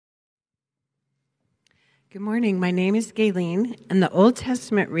Good morning. My name is Gayleen, and the Old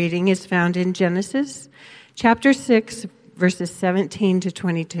Testament reading is found in Genesis chapter 6, verses 17 to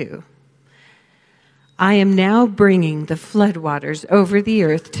 22. I am now bringing the floodwaters over the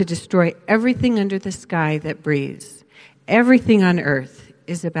earth to destroy everything under the sky that breathes. Everything on earth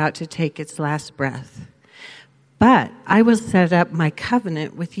is about to take its last breath. But I will set up my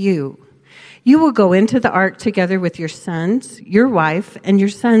covenant with you. You will go into the ark together with your sons, your wife, and your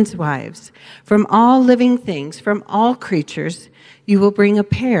sons' wives. From all living things, from all creatures, you will bring a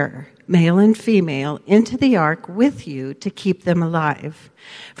pair, male and female, into the ark with you to keep them alive.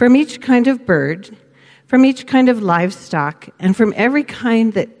 From each kind of bird, from each kind of livestock, and from every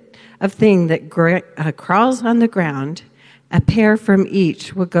kind of thing that crawls on the ground, a pair from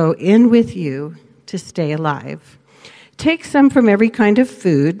each will go in with you to stay alive. Take some from every kind of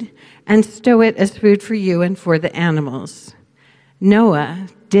food and stow it as food for you and for the animals. Noah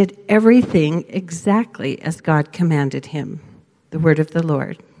did everything exactly as God commanded him. The word of the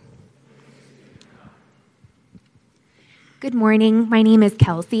Lord. Good morning. My name is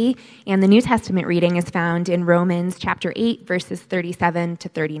Kelsey, and the New Testament reading is found in Romans chapter 8, verses 37 to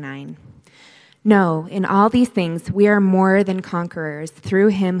 39. No, in all these things we are more than conquerors through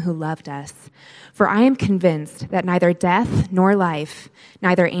him who loved us. For I am convinced that neither death nor life,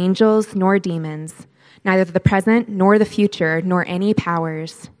 neither angels nor demons, neither the present nor the future, nor any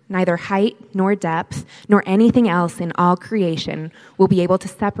powers, neither height nor depth, nor anything else in all creation will be able to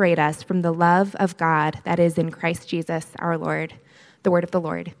separate us from the love of God that is in Christ Jesus our Lord. The word of the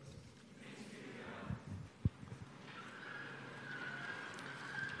Lord.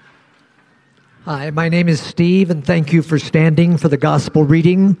 Hi, my name is Steve, and thank you for standing for the gospel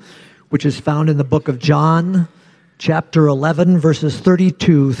reading, which is found in the book of John, chapter 11, verses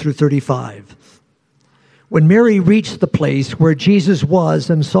 32 through 35. When Mary reached the place where Jesus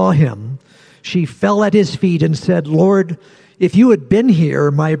was and saw him, she fell at his feet and said, "Lord, if you had been here,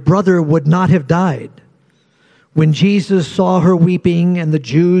 my brother would not have died." When Jesus saw her weeping and the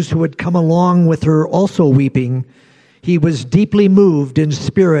Jews who had come along with her also weeping, he was deeply moved in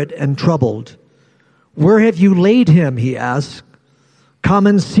spirit and troubled. "Where have you laid him?" he asked. "Come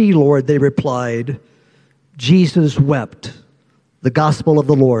and see, Lord," they replied. Jesus wept. The gospel of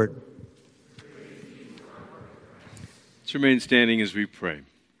the Lord. Let's remain standing as we pray.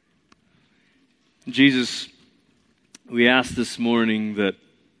 Jesus, we ask this morning that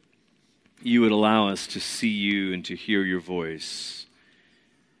you would allow us to see you and to hear your voice.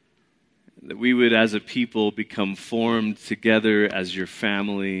 That we would, as a people, become formed together as your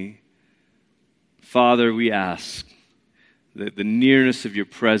family. Father, we ask that the nearness of your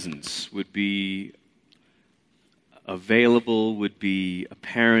presence would be available, would be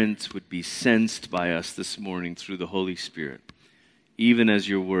apparent, would be sensed by us this morning through the Holy Spirit, even as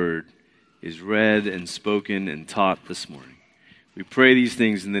your word is read and spoken and taught this morning. We pray these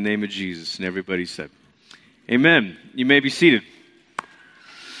things in the name of Jesus, and everybody said, amen. You may be seated.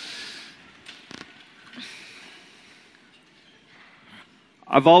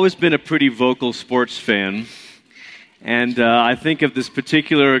 I've always been a pretty vocal sports fan, and I think of this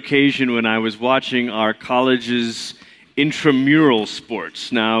particular occasion when I was watching our college's intramural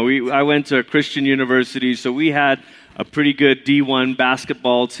sports. Now, I went to a Christian university, so we had a pretty good D1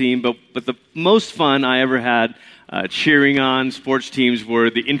 basketball team, but the most fun I ever had cheering on sports teams were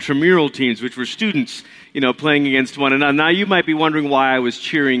the intramural teams, which were students, playing against one another. Now, you might be wondering why I was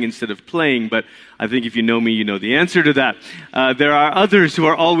cheering instead of playing, but I think if you know me, you know the answer to that. There are others who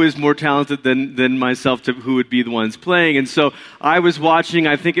are always more talented than myself who would be the ones playing. And so I was watching,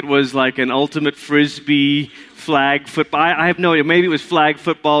 I think it was like an ultimate frisbee flag football. I have no idea. Maybe it was flag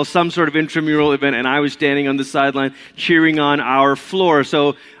football, some sort of intramural event, and I was standing on the sideline cheering on our floor.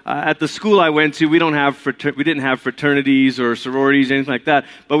 So at the school I went to, we didn't have fraternities or sororities, anything like that,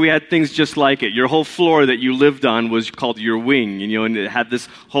 but we had things just like it. Your whole floor that you lived on was called your wing, and it had this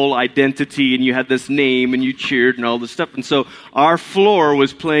whole identity, and you had this name, and you cheered and all this stuff. And so our floor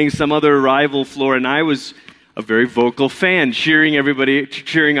was playing some other rival floor, and I was a very vocal fan, cheering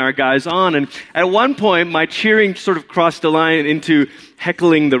our guys on. And at one point, my cheering sort of crossed the line into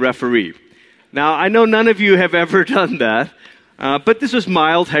heckling the referee. Now, I know none of you have ever done that, but this was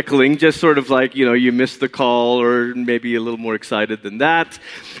mild heckling, just sort of like, you missed the call, or maybe a little more excited than that.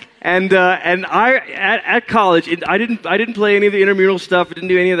 And I at college, I didn't play any of the intramural stuff. I didn't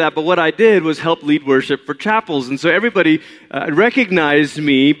do any of that. But what I did was help lead worship for chapels, and so everybody recognized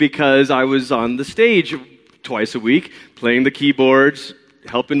me because I was on the stage twice a week, playing the keyboards,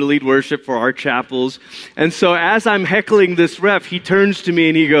 helping to lead worship for our chapels. And so as I'm heckling this ref, he turns to me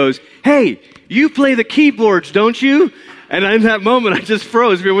and he goes, "Hey, you play the keyboards, don't you?" And in that moment, I just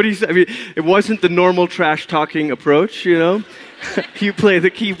froze. I mean, what do you say? I mean, it wasn't the normal trash talking approach, you know? You play the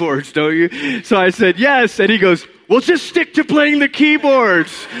keyboards, don't you? So I said, yes. And he goes, well, just stick to playing the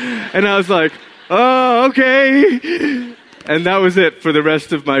keyboards. And I was like, oh, okay. And that was it for the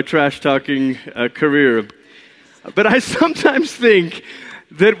rest of my trash talking career. But I sometimes think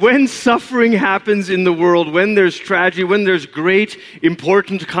that when suffering happens in the world, when there's tragedy, when there's great,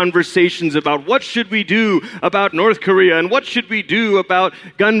 important conversations about what should we do about North Korea, and what should we do about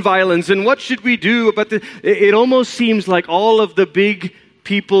gun violence, and what should we do about it almost seems like all of the big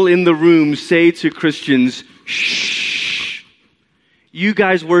people in the room say to Christians, shh, you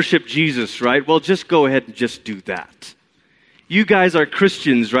guys worship Jesus, right? Well, just go ahead and just do that. You guys are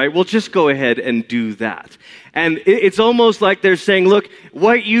Christians, right? Well, just go ahead and do that. And it's almost like they're saying, look,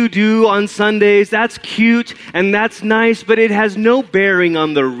 what you do on Sundays, that's cute and that's nice, but it has no bearing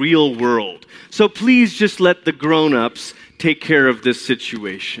on the real world. So please just let the grown-ups take care of this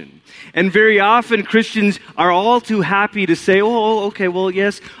situation. And very often Christians are all too happy to say, oh, okay, well,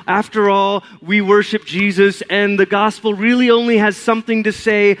 yes, after all, we worship Jesus, and the gospel really only has something to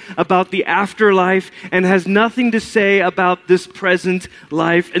say about the afterlife and has nothing to say about this present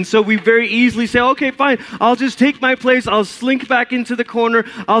life. And so we very easily say, okay, fine, I'll just take my place, I'll slink back into the corner,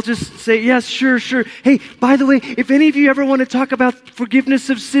 I'll just say, yes, sure. Hey, by the way, if any of you ever want to talk about forgiveness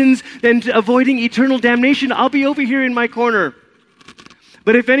of sins and avoiding eternal damnation, I'll be over here in my corner.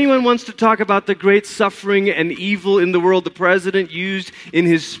 But if anyone wants to talk about the great suffering and evil in the world, the president used in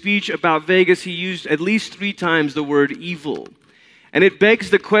his speech about Vegas, he used at least 3 times the word evil. And it begs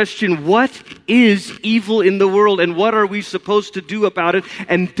the question, what is evil in the world and what are we supposed to do about it?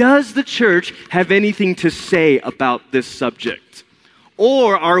 And does the church have anything to say about this subject?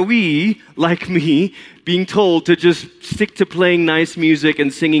 Or are we, like me, being told to just stick to playing nice music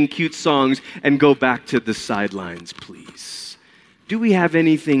and singing cute songs and go back to the sidelines, please? Do we have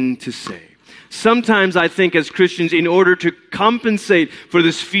anything to say? Sometimes I think as Christians, in order to compensate for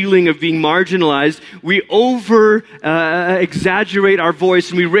this feeling of being marginalized, we exaggerate our voice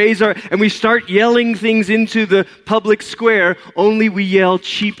and we start yelling things into the public square, only we yell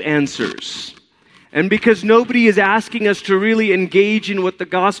cheap answers. And because nobody is asking us to really engage in what the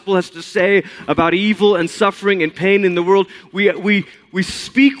gospel has to say about evil and suffering and pain in the world, we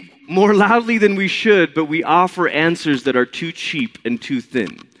speak more loudly than we should, but we offer answers that are too cheap and too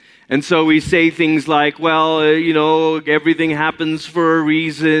thin. And so we say things like, well, everything happens for a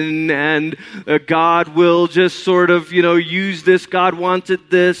reason, and God will just sort of, use this. God wanted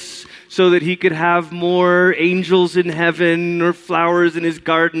this so that he could have more angels in heaven or flowers in his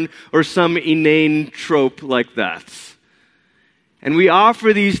garden or some inane trope like that. And we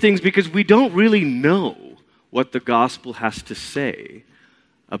offer these things because we don't really know what the gospel has to say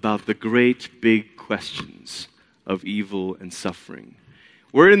about the great big questions of evil and suffering.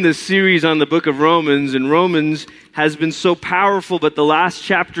 We're in this series on the book of Romans, and Romans has been so powerful, but the last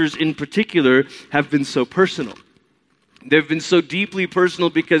chapters in particular have been so personal. They've been so deeply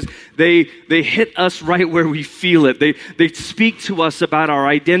personal because they hit us right where we feel it. They speak to us about our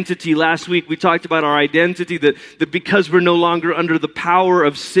identity. Last week we talked about our identity, that because we're no longer under the power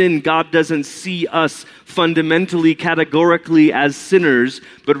of sin, God doesn't see us fundamentally, categorically as sinners,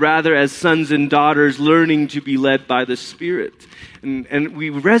 but rather as sons and daughters learning to be led by the Spirit. And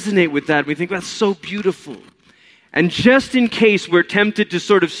we resonate with that. We think that's so beautiful. And just in case we're tempted to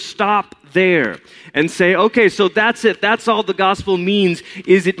sort of stop there and say, okay, so that's it. That's all the gospel means,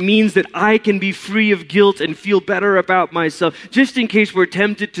 is it means that I can be free of guilt and feel better about myself. Just in case we're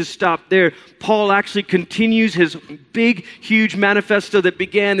tempted to stop there, Paul actually continues his big, huge manifesto that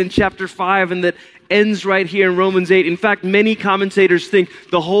began in chapter 5 and that ends right here in Romans 8. In fact, many commentators think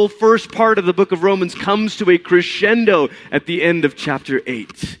the whole first part of the book of Romans comes to a crescendo at the end of chapter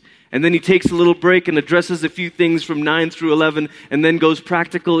 8. And then he takes a little break and addresses a few things from 9 through 11 and then goes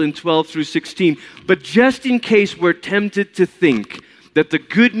practical in 12 through 16. But just in case we're tempted to think that the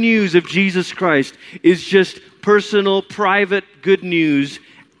good news of Jesus Christ is just personal, private good news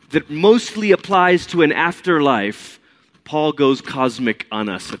that mostly applies to an afterlife, Paul goes cosmic on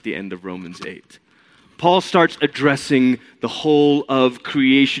us at the end of Romans 8. Paul starts addressing the whole of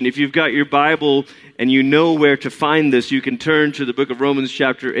creation. If you've got your Bible and you know where to find this, you can turn to the book of Romans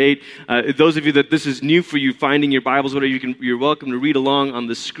chapter 8. Those of you that this is new for you, finding your Bibles, whatever, you're welcome to read along on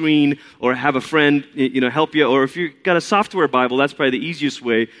the screen or have a friend help you. Or if you've got a software Bible, that's probably the easiest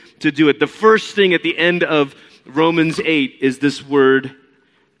way to do it. The first thing at the end of Romans 8 is this word,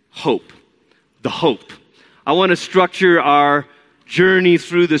 hope. The hope. I want to structure our journey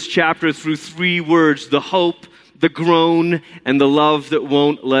through this chapter through 3 words: the hope, the groan, and the love that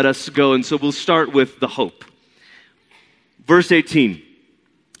won't let us go. And so we'll start with the hope. Verse 18.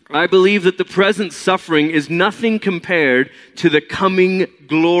 I believe that the present suffering is nothing compared to the coming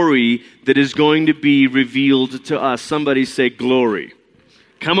glory that is going to be revealed to us. Somebody say glory.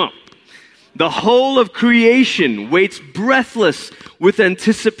 Come on. The whole of creation waits breathless with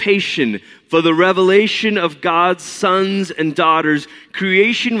anticipation for the revelation of God's sons and daughters.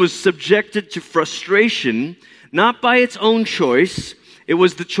 Creation was subjected to frustration, not by its own choice. It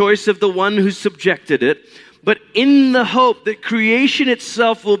was the choice of the one who subjected it, but in the hope that creation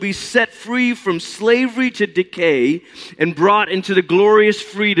itself will be set free from slavery to decay and brought into the glorious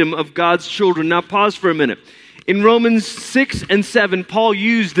freedom of God's children. Now pause for a minute. In Romans 6 and 7, Paul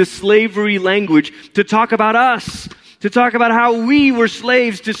used the slavery language to talk about us, to talk about how we were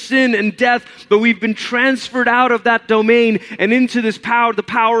slaves to sin and death, but we've been transferred out of that domain and into this power, the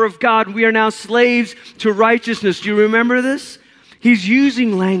power of God. We are now slaves to righteousness. Do you remember this? He's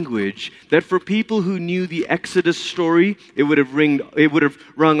using language that for people who knew the Exodus story, it would have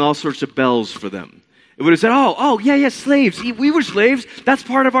rung all sorts of bells for them. It would have said, yeah, slaves. We were slaves. That's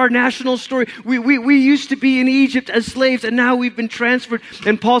part of our national story. We used to be in Egypt as slaves, and now we've been transferred.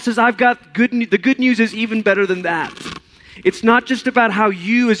 And Paul says, I've got the good news is even better than that. It's not just about how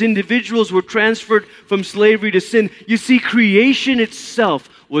you as individuals were transferred from slavery to sin. You see, creation itself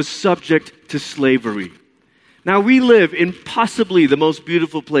was subject to slavery. Now, we live in possibly the most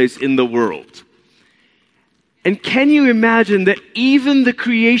beautiful place in the world. And can you imagine that even the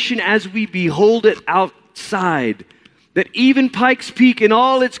creation as we behold it outside, that even Pikes Peak in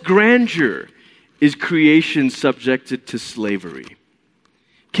all its grandeur is creation subjected to slavery?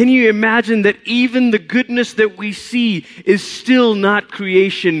 Can you imagine that even the goodness that we see is still not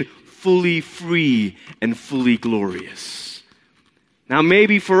creation fully free and fully glorious? Now,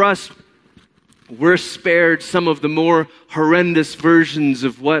 maybe for us, we're spared some of the more horrendous versions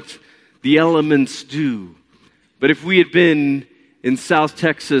of what the elements do. But if we had been in South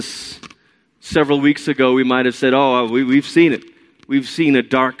Texas several weeks ago, we might have said, we've seen it. We've seen a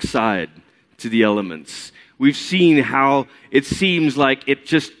dark side to the elements. We've seen how it seems like it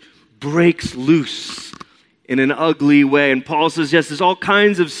just breaks loose in an ugly way. And Paul says, yes, there's all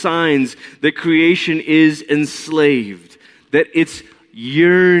kinds of signs that creation is enslaved, that it's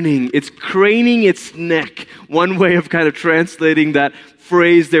yearning, it's craning its neck. One way of kind of translating that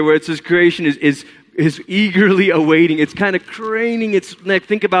phrase there where it says creation is eagerly awaiting. It's kind of craning its neck.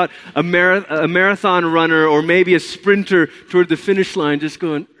 Think about a marathon runner or maybe a sprinter toward the finish line just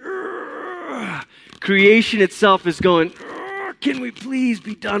going, Urgh. Creation itself is going, Urgh, can we please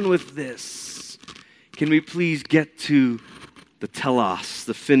be done with this? Can we please get to the telos,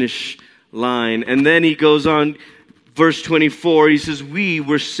 the finish line? And then he goes on, verse 24, he says, we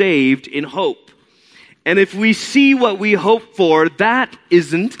were saved in hope. And if we see what we hope for, that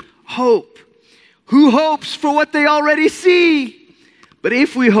isn't hope. Who hopes for what they already see? But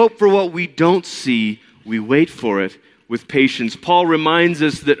if we hope for what we don't see, we wait for it with patience. Paul reminds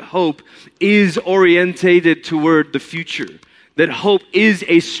us that hope is orientated toward the future. That hope is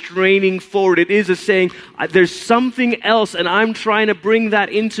a straining forward. It is a saying, there's something else, and I'm trying to bring that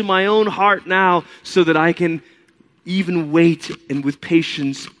into my own heart now so that I can even wait and with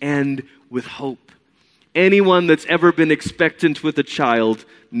patience and with hope. Anyone that's ever been expectant with a child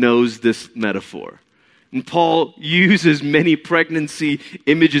knows this metaphor. And Paul uses many pregnancy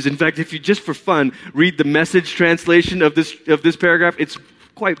images. In fact, if you just for fun read the Message translation of this paragraph, it's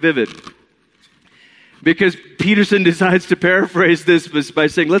quite vivid. Because Peterson decides to paraphrase this by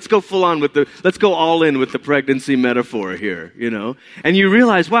saying, let's go all in with the pregnancy metaphor here, you know. And you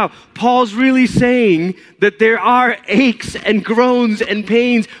realize, wow, Paul's really saying that there are aches and groans and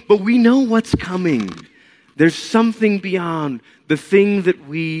pains, but we know what's coming. There's something beyond the thing that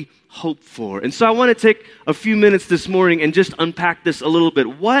we hope for. And so I want to take a few minutes this morning and just unpack this a little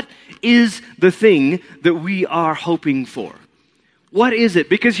bit. What is the thing that we are hoping for? What is it?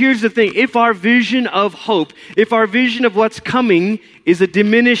 Because here's the thing. If our vision of hope, if our vision of what's coming is a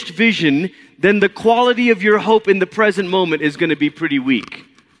diminished vision, then the quality of your hope in the present moment is going to be pretty weak.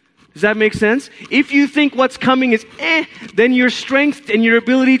 Does that make sense? If you think what's coming is then your strength and your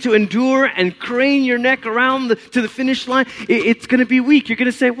ability to endure and crane your neck around to the finish line, it's going to be weak. You're going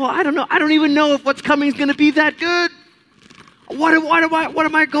to say, well, I don't know. I don't even know if what's coming is going to be that good. What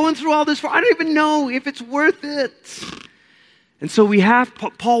am I going through all this for? I don't even know if it's worth it. And so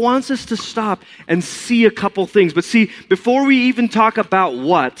Paul wants us to stop and see a couple things. But see, before we even talk about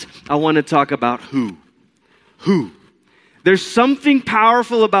what, I want to talk about who. Who? There's something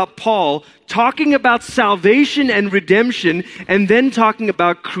powerful about Paul talking about salvation and redemption and then talking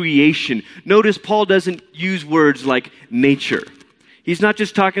about creation. Notice Paul doesn't use words like nature. He's not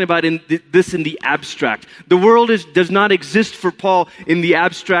just talking about this in the abstract. The world does not exist for Paul in the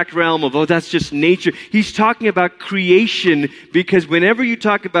abstract realm of, that's just nature. He's talking about creation, because whenever you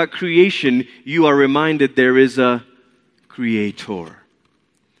talk about creation, you are reminded there is a creator.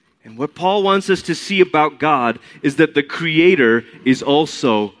 And what Paul wants us to see about God is that the creator is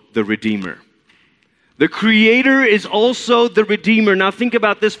also the redeemer. The creator is also the redeemer. Now think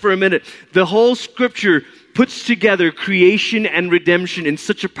about this for a minute. The whole scripture puts together creation and redemption in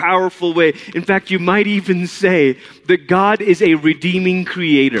such a powerful way. In fact, you might even say that God is a redeeming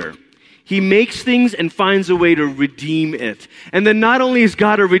creator. He makes things and finds a way to redeem it. And then not only is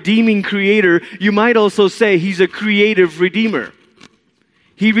God a redeeming creator, you might also say he's a creative redeemer.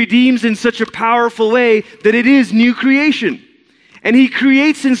 He redeems in such a powerful way that it is new creation. And he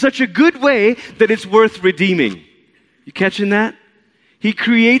creates in such a good way that it's worth redeeming. You catching that? He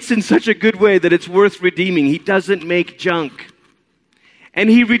creates in such a good way that it's worth redeeming. He doesn't make junk. And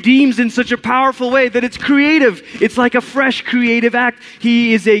he redeems in such a powerful way that it's creative. It's like a fresh creative act.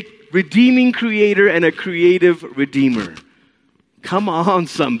 He is a redeeming creator and a creative redeemer. Come on,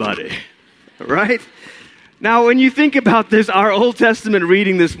 somebody. Right? Now, when you think about this, our Old Testament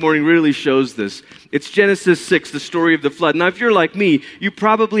reading this morning really shows this. It's Genesis 6, the story of the flood. Now, if you're like me, you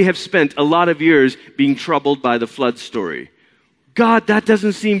probably have spent a lot of years being troubled by the flood story. God, that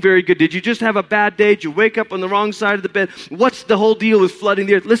doesn't seem very good. Did you just have a bad day? Did you wake up on the wrong side of the bed? What's the whole deal with flooding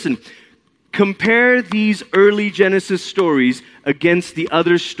the earth? Listen, compare these early Genesis stories against the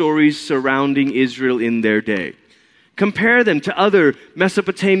other stories surrounding Israel in their day. Compare them to other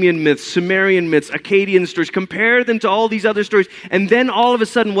Mesopotamian myths, Sumerian myths, Akkadian stories. Compare them to all these other stories, and then all of a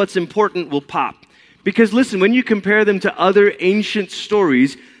sudden what's important will pop. Because listen, when you compare them to other ancient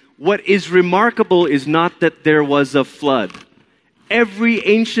stories, what is remarkable is not that there was a flood. Every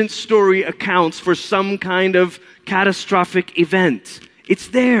ancient story accounts for some kind of catastrophic event. It's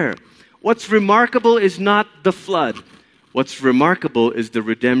there. What's remarkable is not the flood. What's remarkable is the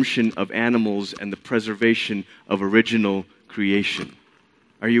redemption of animals and the preservation of original creation.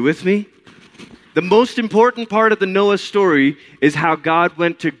 Are you with me? The most important part of the Noah story is how God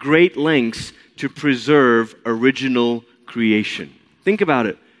went to great lengths to preserve original creation. Think about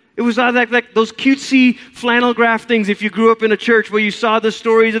it. It was not like those cutesy flannel graph things if you grew up in a church where you saw the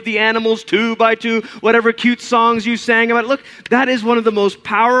stories of the animals 2 by 2, whatever cute songs you sang about. Look, that is one of the most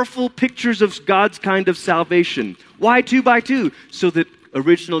powerful pictures of God's kind of salvation. Why 2 by 2? So that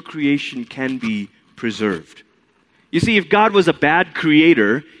original creation can be preserved. You see, if God was a bad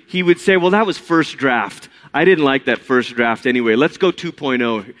creator, he would say, well, that was first draft. I didn't like that first draft anyway. Let's go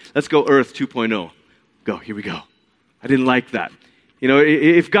 2.0. Let's go Earth 2.0. Go, here we go. I didn't like that. You know,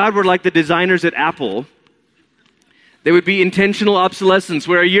 if God were like the designers at Apple, there would be intentional obsolescence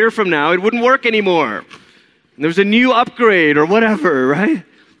where a year from now it wouldn't work anymore. And there's a new upgrade or whatever, right?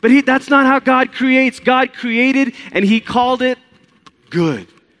 But that's not how God creates. God created and he called it good.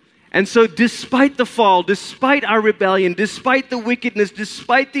 And so despite the fall, despite our rebellion, despite the wickedness,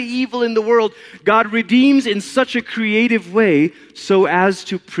 despite the evil in the world, God redeems in such a creative way so as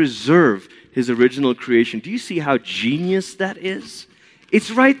to preserve his original creation. Do you see how genius that is? It's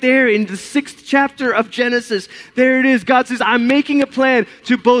right there in the 6th chapter of Genesis. There it is. God says, I'm making a plan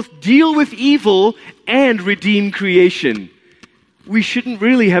to both deal with evil and redeem creation. We shouldn't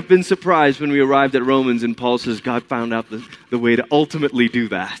really have been surprised when we arrived at Romans and Paul says God found out the way to ultimately do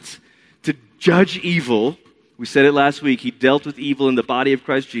that. To judge evil. We said it last week. He dealt with evil in the body of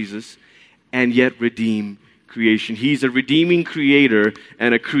Christ Jesus and yet redeem creation. He's a redeeming creator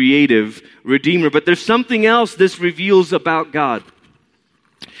and a creative redeemer. But there's something else this reveals about God.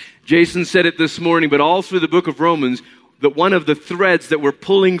 Jason said it this morning, but all through the book of Romans, that one of the threads that we're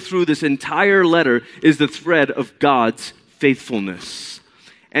pulling through this entire letter is the thread of God's faithfulness.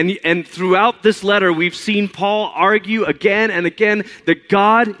 And throughout this letter, we've seen Paul argue again and again that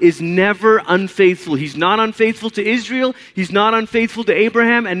God is never unfaithful. He's not unfaithful to Israel. He's not unfaithful to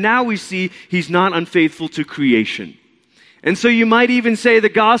Abraham. And now we see he's not unfaithful to creation. And so you might even say the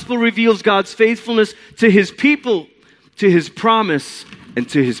gospel reveals God's faithfulness to his people, to his promise, and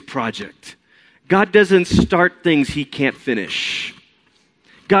to his project. God doesn't start things he can't finish.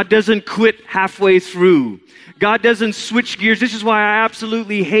 God doesn't quit halfway through. God doesn't switch gears. This is why I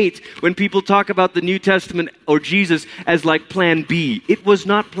absolutely hate when people talk about the New Testament or Jesus as like plan B. It was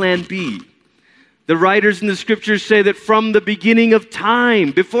not plan B. The writers in the scriptures say that from the beginning of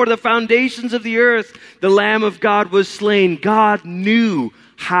time, before the foundations of the earth, the Lamb of God was slain. God knew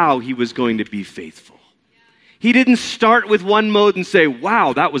how he was going to be faithful. He didn't start with one mode and say,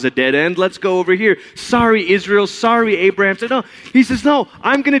 wow, that was a dead end. Let's go over here. Sorry, Israel. Sorry, Abraham. No. He says, no,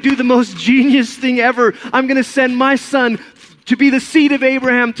 I'm going to do the most genius thing ever. I'm going to send my son to be the seed of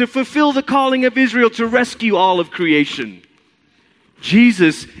Abraham, to fulfill the calling of Israel, to rescue all of creation.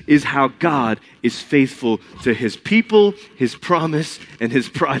 Jesus is how God is faithful to his people, his promise, and his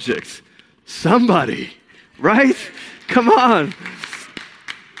projects. Somebody, right? Come on.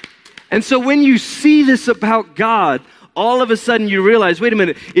 And so when you see this about God, all of a sudden you realize, wait a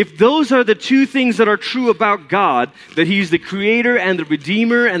minute, if those are the two things that are true about God, that he's the creator and the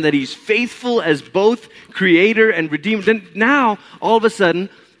redeemer, and that he's faithful as both creator and redeemer, then now, all of a sudden,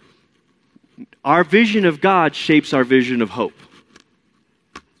 our vision of God shapes our vision of hope.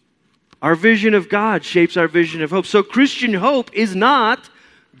 Our vision of God shapes our vision of hope. So Christian hope is not,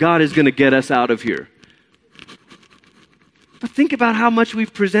 God is going to get us out of here. But think about how much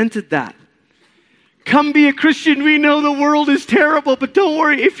we've presented that. Come be a Christian. We know the world is terrible, but don't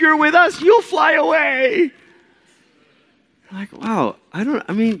worry. If you're with us, you'll fly away. Like, wow,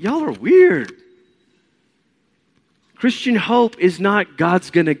 y'all are weird. Christian hope is not God's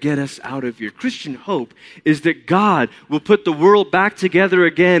going to get us out of here. Christian hope is that God will put the world back together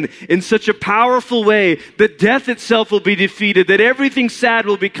again in such a powerful way that death itself will be defeated, that everything sad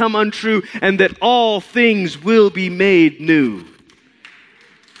will become untrue, and that all things will be made new.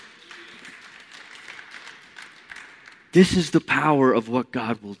 This is the power of what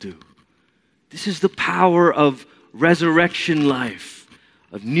God will do. This is the power of resurrection life,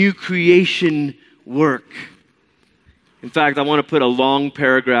 of new creation work. In fact, I want to put a long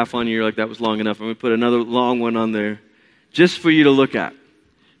paragraph on here, like that was long enough. I'm going to put another long one on there just for you to look at.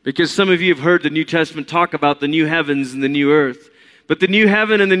 Because some of you have heard the New Testament talk about the new heavens and the new earth. But the new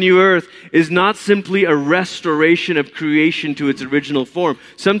heaven and the new earth is not simply a restoration of creation to its original form.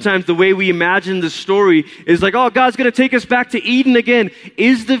 Sometimes the way we imagine the story is like, oh, God's going to take us back to Eden again.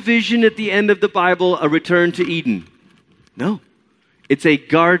 Is the vision at the end of the Bible a return to Eden? No. It's a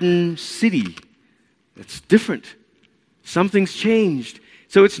garden city. It's different. Something's changed.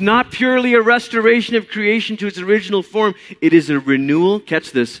 So it's not purely a restoration of creation to its original form. It is a renewal,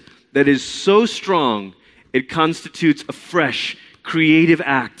 catch this, that is so strong it constitutes a fresh, creative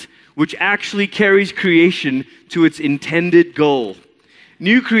act, which actually carries creation to its intended goal.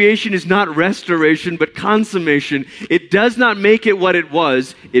 New creation is not restoration, but consummation. It does not make it what it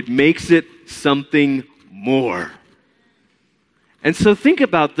was. It makes it something more. And so think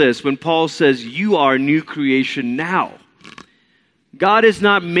about this when Paul says, you are new creation now. God is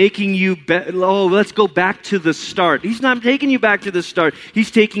not making you, let's go back to the start. He's not taking you back to the start.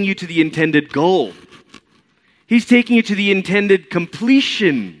 He's taking you to the intended goal. He's taking you to the intended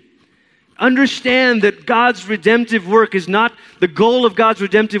completion. Understand that God's redemptive work is not, the goal of God's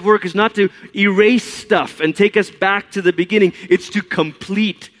redemptive work is not to erase stuff and take us back to the beginning. It's to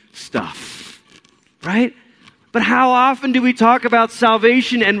complete stuff, right? But how often do we talk about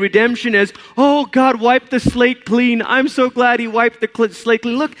salvation and redemption as, oh, God wiped the slate clean. I'm so glad he wiped the slate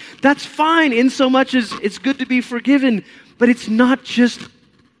clean. Look, that's fine in so much as it's good to be forgiven, but it's not just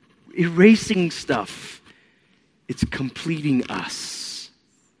erasing stuff. It's completing us.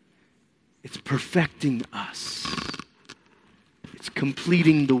 It's perfecting us. It's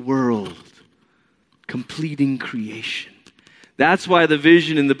completing the world, completing creation. That's why the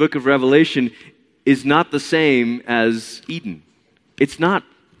vision in the book of Revelation is not the same as Eden. It's not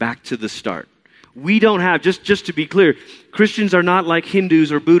back to the start. We don't have, just to be clear, Christians are not like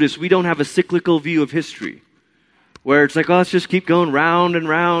Hindus or Buddhists. We don't have a cyclical view of history where it's like, oh, let's just keep going round and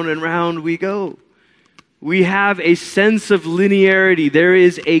round and round we go. We have a sense of linearity. There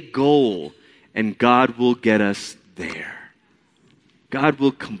is a goal, and God will get us there. God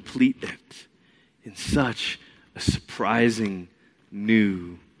will complete it in such a surprising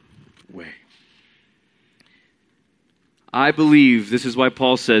new way. I believe, this is why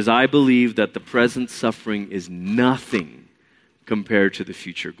Paul says, I believe that the present suffering is nothing compared to the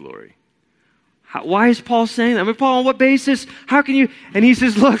future glory. Why is Paul saying that? I mean, Paul, on what basis? How can you? And he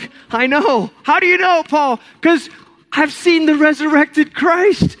says, look, I know. How do you know, Paul? Because I've seen the resurrected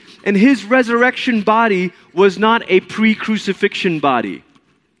Christ. And his resurrection body was not a pre-crucifixion body.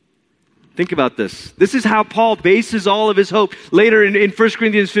 Think about this. This is how Paul bases all of his hope. Later in 1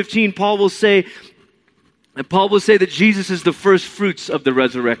 Corinthians 15, Paul will say that Jesus is the first fruits of the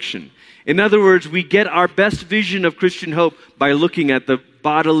resurrection. In other words, we get our best vision of Christian hope by looking at the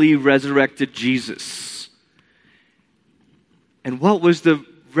bodily resurrected Jesus. And what was the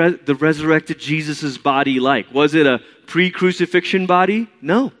resurrected Jesus' body like? Was it a pre-crucifixion body?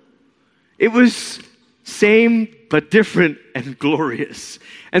 No. It was same but different and glorious.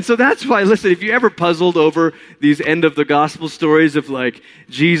 And so that's why, listen, if you ever puzzled over these end of the gospel stories of like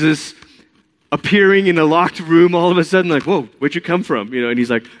Jesus appearing in a locked room all of a sudden, like, whoa, where'd you come from? And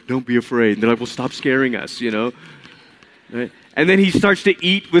he's like, don't be afraid. And they're like, well, stop scaring us, Right? And then he starts to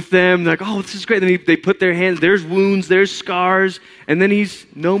eat with them. Like, oh, this is great. Then they put their hands, there's wounds, there's scars, and then he's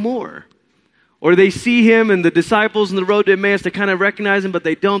no more. Or they see him and the disciples on the road to Emmaus, they kind of recognize him, but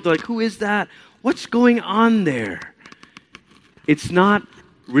they don't. They're like, who is that? What's going on there? It's not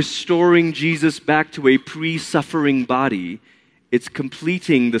restoring Jesus back to a pre-suffering body. It's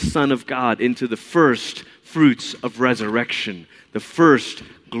completing the Son of God into the first fruits of resurrection, the first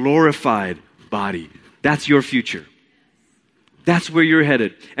glorified body. That's your future. That's where you're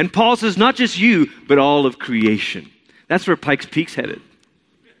headed. And Paul says, not just you, but all of creation. That's where Pikes Peak's headed.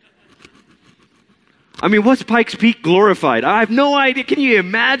 I mean, what's Pikes Peak glorified? I have no idea. Can you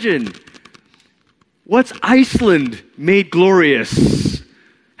imagine? What's Iceland made glorious?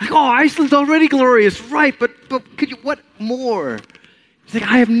 Like, oh, Iceland's already glorious, right? But could you? What more? It's like,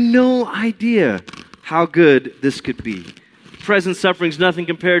 I have no idea how good this could be. Present suffering is nothing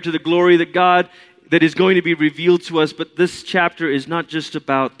compared to the glory that is going to be revealed to us. But this chapter is not just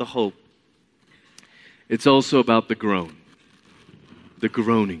about the hope. It's also about the groan, the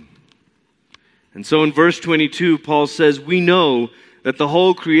groaning. And so in verse 22, Paul says, we know that the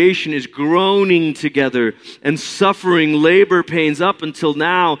whole creation is groaning together and suffering labor pains up until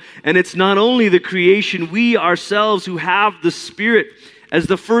now. And it's not only the creation, we ourselves who have the Spirit as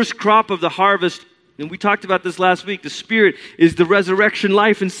the first crop of the harvest. And we talked about this last week. The Spirit is the resurrection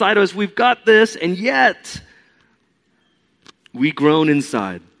life inside of us. We've got this, and yet we groan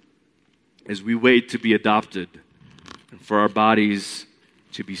inside as we wait to be adopted and for our bodies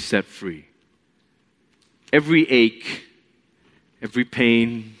to be set free. Every ache, every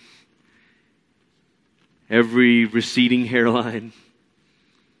pain, every receding hairline,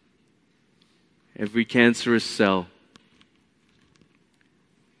 every cancerous cell,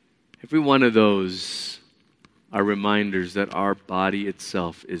 every one of those are reminders that our body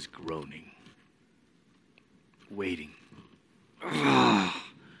itself is groaning, waiting. I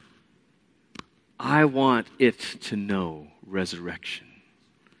want it to know resurrection.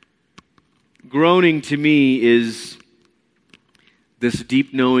 Groaning to me is this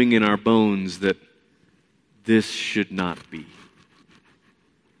deep knowing in our bones that this should not be.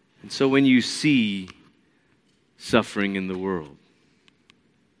 And so when you see suffering in the world,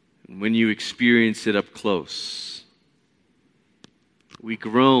 and when you experience it up close, we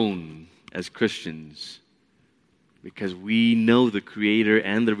groan as Christians because we know the Creator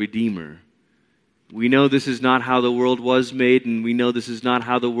and the Redeemer. We know this is not how the world was made, and we know this is not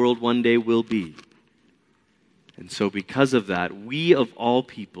how the world one day will be. And so because of that, we of all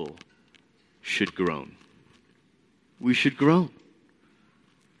people should groan. We should groan.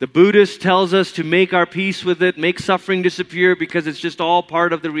 The Buddhist tells us to make our peace with it, make suffering disappear because it's just all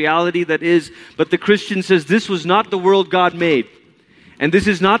part of the reality that is. But the Christian says this was not the world God made. And this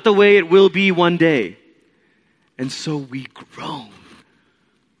is not the way it will be one day. And so we groan.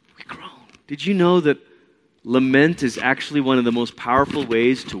 Did you know that lament is actually one of the most powerful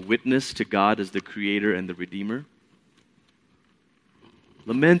ways to witness to God as the Creator and the Redeemer?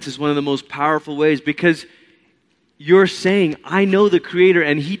 Lament is one of the most powerful ways because you're saying, I know the Creator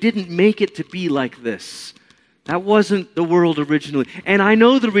and He didn't make it to be like this. That wasn't the world originally. And I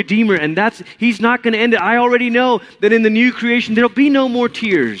know the Redeemer and He's not going to end it. I already know that in the new creation there'll be no more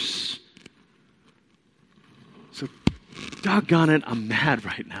tears. So, doggone it, I'm mad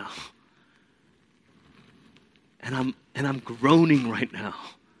right now. And I'm groaning right now.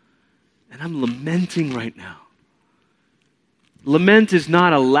 And I'm lamenting right now. Lament is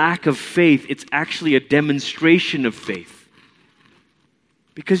not a lack of faith. It's actually a demonstration of faith.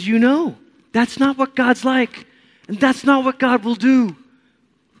 Because you know, that's not what God's like. And that's not what God will do.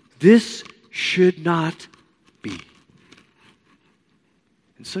 This should not be.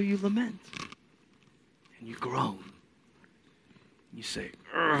 And so you lament. And you groan. And you say,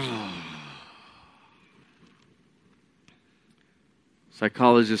 ugh.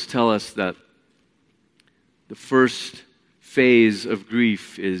 Psychologists tell us that the first phase of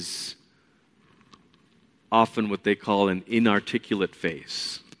grief is often what they call an inarticulate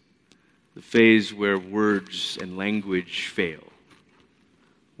phase, the phase where words and language fail,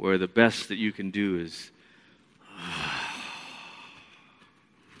 where the best that you can do is I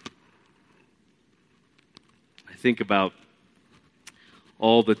think about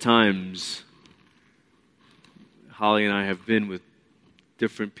all the times Holly and I have been with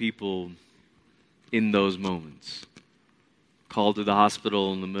different people in those moments. Called to the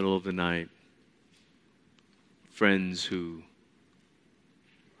hospital in the middle of the night. Friends who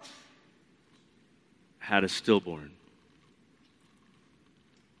had a stillborn.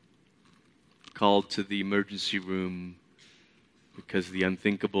 Called to the emergency room because the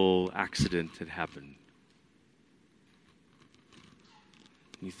unthinkable accident had happened.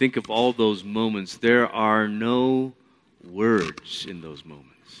 You think of all those moments, there are no words in those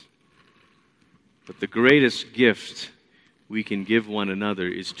moments. But the greatest gift we can give one another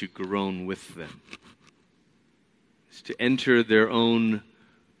is to groan with them. It's to enter their own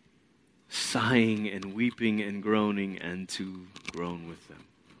sighing and weeping and groaning and to groan with them.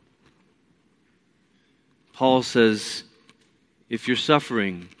 Paul says, if you're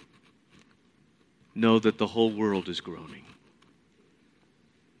suffering, know that the whole world is groaning.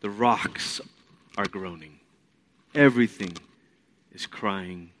 The rocks are groaning. Everything is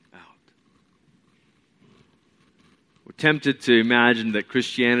crying out. We're tempted to imagine that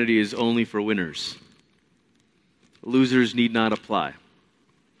Christianity is only for winners. Losers need not apply.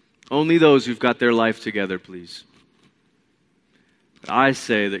 Only those who've got their life together, please. But I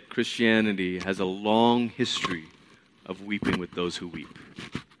say that Christianity has a long history of weeping with those who weep.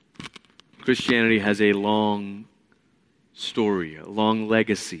 Christianity has a long story, a long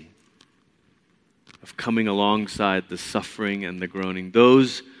legacy of coming alongside the suffering and the groaning.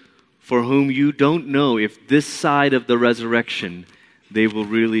 Those for whom you don't know if this side of the resurrection they will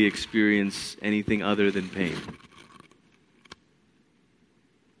really experience anything other than pain.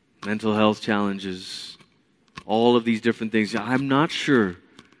 Mental health challenges, all of these different things. I'm not sure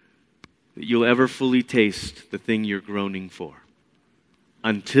that you'll ever fully taste the thing you're groaning for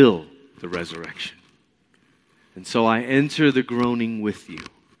until the resurrection. And so I enter the groaning with you.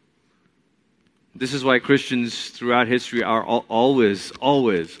 This is why Christians throughout history are always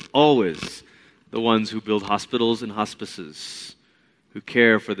the ones who build hospitals and hospices, who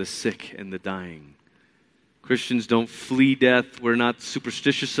care for the sick and the dying. Christians don't flee death. We're not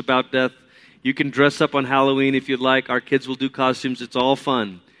superstitious about death. You can dress up on Halloween if you'd like. Our kids will do costumes. It's all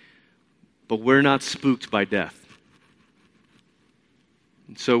fun. But we're not spooked by death.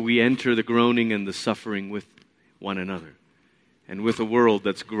 And so we enter the groaning and the suffering with one another and with a world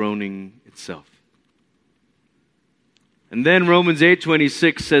that's groaning itself. And then Romans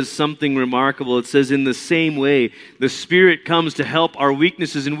 8:26 says something remarkable. It says, in the same way, the Spirit comes to help our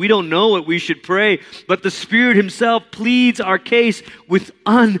weaknesses, and we don't know what we should pray, but the Spirit Himself pleads our case with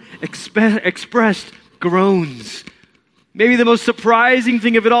unexpressed groans. Maybe the most surprising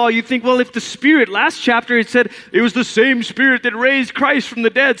thing of it all, you think, well, if the Spirit, last chapter it said it was the same Spirit that raised Christ from the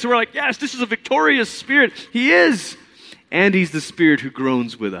dead, so we're like, yes, this is a victorious Spirit. He is. And He's the Spirit who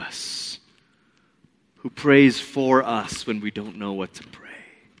groans with us, who prays for us when we don't know what to pray.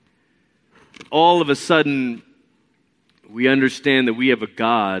 All of a sudden, we understand that we have a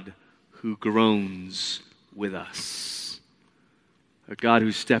God who groans with us, a God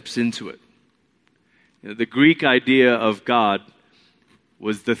who steps into it. You know, the Greek idea of God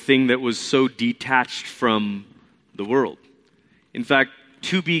was the thing that was so detached from the world. In fact,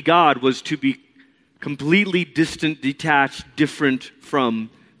 to be God was to be completely distant, detached, different from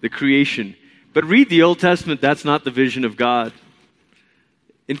the creation. But read the Old Testament, that's not the vision of God.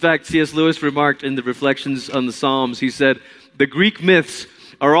 In fact, C.S. Lewis remarked in the Reflections on the Psalms, he said, the Greek myths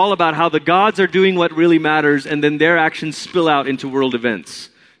are all about how the gods are doing what really matters, and then their actions spill out into world events.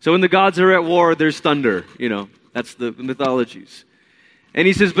 So when the gods are at war, there's thunder, that's the mythologies. And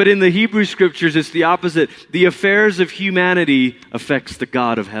he says, but in the Hebrew Scriptures, it's the opposite. The affairs of humanity affects the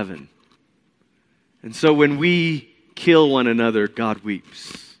God of heaven. And so when we kill one another, God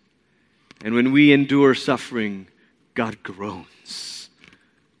weeps. And when we endure suffering, God groans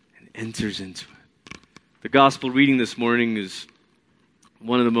and enters into it. The gospel reading this morning is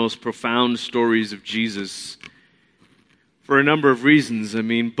one of the most profound stories of Jesus for a number of reasons. I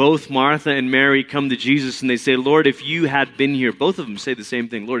mean, both Martha and Mary come to Jesus and they say, Lord, if you had been here. Both of them say the same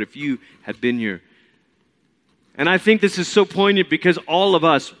thing. Lord, if you had been here. And I think this is so poignant because all of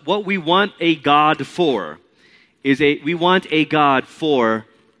us, what we want a God for we want a God for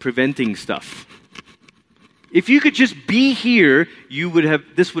preventing stuff. If you could just be here,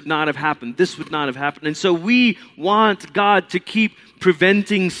 this would not have happened. This would not have happened. And so we want God to keep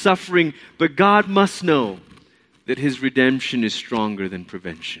preventing suffering, but God must know that His redemption is stronger than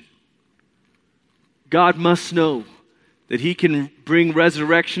prevention. God must know that He can bring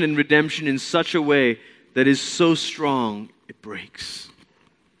resurrection and redemption in such a way that is so strong it breaks.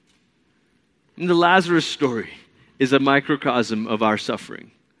 And the Lazarus story is a microcosm of our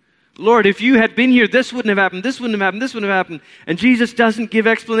suffering. Lord, if you had been here, this wouldn't have happened, this wouldn't have happened, this wouldn't have happened. And Jesus doesn't give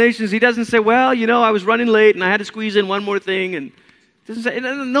explanations. He doesn't say, well, I was running late and I had to squeeze in one more thing. And doesn't say,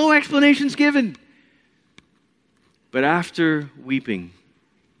 no explanations given. But after weeping,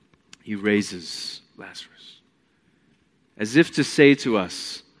 He raises Lazarus, as if to say to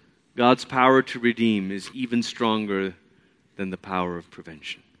us, God's power to redeem is even stronger than the power of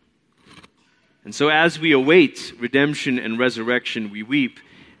prevention. And so as we await redemption and resurrection, we weep.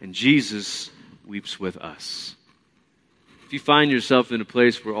 and Jesus weeps with us. If you find yourself in a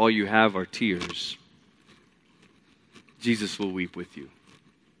place where all you have are tears, Jesus will weep with you.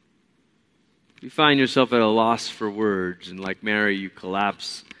 If you find yourself at a loss for words, and like Mary, you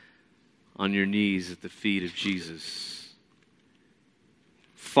collapse on your knees at the feet of Jesus,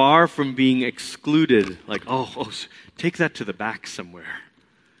 far from being excluded, like, oh, take that to the back somewhere.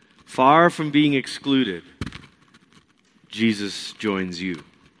 Far from being excluded, Jesus joins you.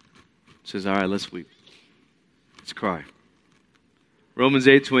 Says, all right, let's weep. Let's cry. Romans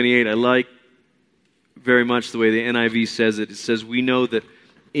 8:28, I like very much the way the NIV says it. It says, we know that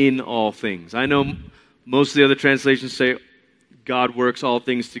in all things. I know most of the other translations say God works all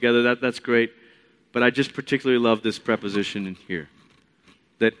things together. That's great. But I just particularly love this preposition in here.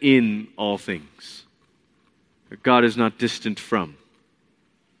 That in all things. God is not distant from.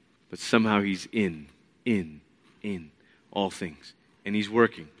 But somehow He's in all things. And He's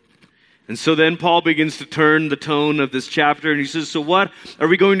working. And so then Paul begins to turn the tone of this chapter, and he says, so what are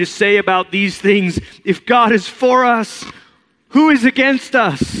we going to say about these things? If God is for us, who is against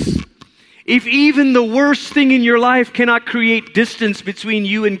us? If even the worst thing in your life cannot create distance between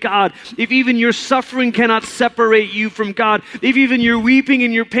you and God, if even your suffering cannot separate you from God, if even your weeping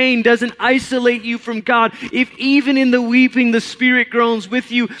and your pain doesn't isolate you from God, if even in the weeping the Spirit groans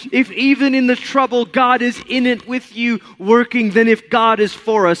with you, if even in the trouble God is in it with you working, then if God is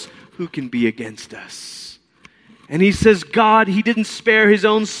for us, who can be against us? And he says, God, He didn't spare His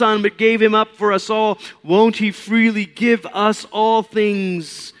own Son, but gave Him up for us all. Won't He freely give us all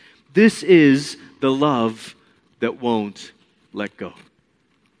things? This is the love that won't let go.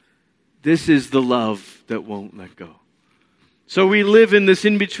 This is the love that won't let go. So we live in this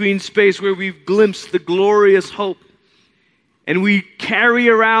in-between space where we've glimpsed the glorious hope. And we carry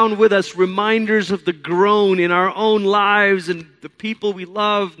around with us reminders of the groan in our own lives and the people we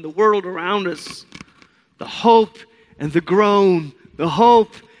love and the world around us. The hope and the groan, the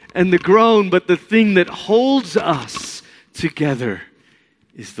hope and the groan. But the thing that holds us together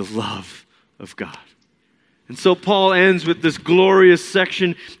is the love of God. And so Paul ends with this glorious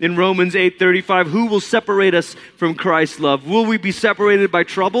section in Romans 8:35. Who will separate us from Christ's love? Will we be separated by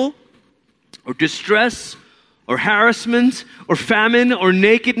trouble or distress or harassment, or famine, or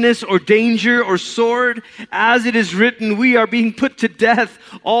nakedness, or danger, or sword? As it is written, we are being put to death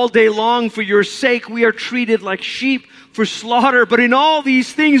all day long for your sake. We are treated like sheep for slaughter. But in all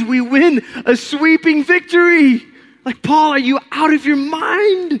these things, we win a sweeping victory. Like, Paul, are you out of your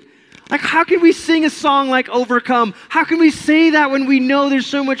mind? Like, how can we sing a song like Overcome? How can we say that when we know there's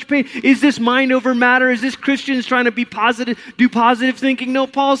so much pain? Is this mind over matter? Is this Christians trying to be positive, do positive thinking? No,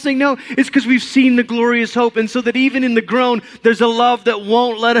 Paul's saying no. It's because we've seen the glorious hope. And so that even in the groan, there's a love that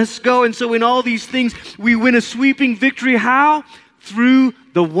won't let us go. And so in all these things, we win a sweeping victory. How? Through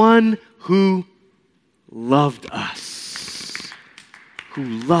the one who loved us. Who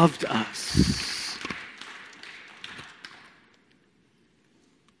loved us.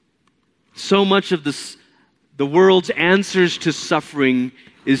 So much of this, the world's answers to suffering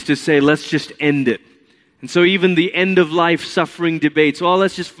is to say, let's just end it. And so even the end of life suffering debates, well,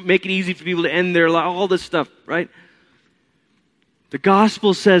 let's just make it easy for people to end their life, all this stuff, right? The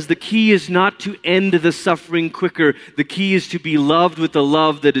gospel says the key is not to end the suffering quicker. The key is to be loved with a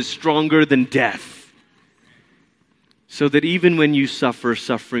love that is stronger than death. So that even when you suffer,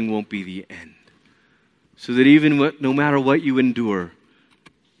 suffering won't be the end. So that even no matter what you endure,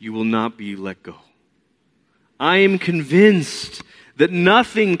 you will not be let go. I am convinced that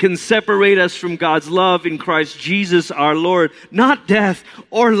nothing can separate us from God's love in Christ Jesus our Lord. Not death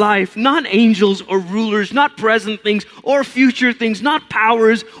or life, not angels or rulers, not present things or future things, not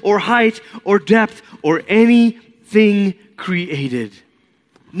powers or height or depth or anything created.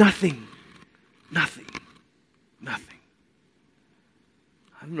 Nothing. Nothing. Nothing.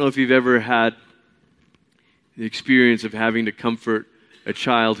 I don't know if you've ever had the experience of having to comfort a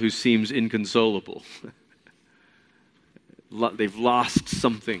child who seems inconsolable. They've lost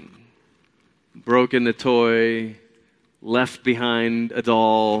something. Broken a toy, left behind a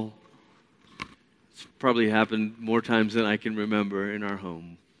doll. It's probably happened more times than I can remember in our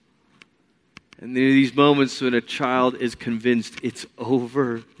home. And there are these moments when a child is convinced it's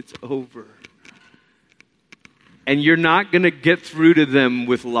over, it's over. And you're not going to get through to them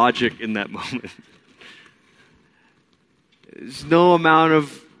with logic in that moment. There's no amount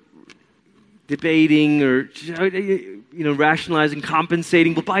of debating or rationalizing,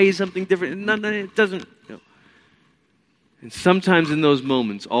 compensating. We'll buy you something different. No, it doesn't. No. And sometimes in those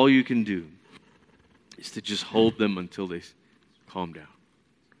moments, all you can do is to just hold them until they calm down.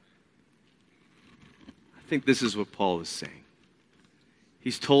 I think this is what Paul is saying.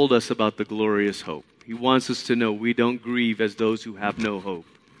 He's told us about the glorious hope. He wants us to know we don't grieve as those who have no hope.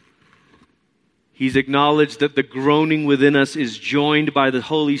 He's acknowledged that the groaning within us is joined by the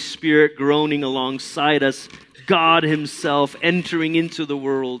Holy Spirit groaning alongside us, God Himself entering into the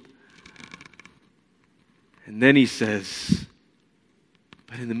world. And then He says,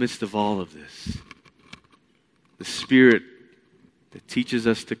 but in the midst of all of this, the Spirit that teaches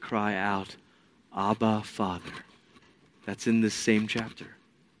us to cry out, Abba, Father. That's in this same chapter.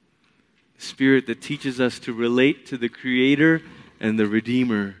 The Spirit that teaches us to relate to the Creator and the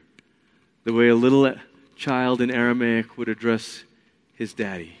Redeemer the way a little child in Aramaic would address his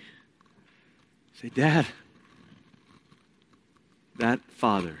daddy. Say, Dad, that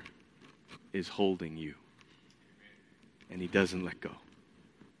Father is holding you. And He doesn't let go.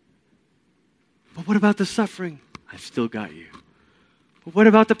 But what about the suffering? I've still got you. But what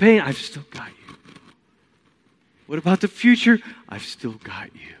about the pain? I've still got you. What about the future? I've still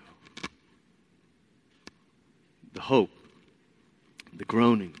got you. The hope, the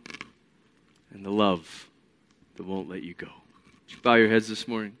groaning, and the love that won't let you go. Would you bow your heads this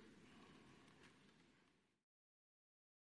morning?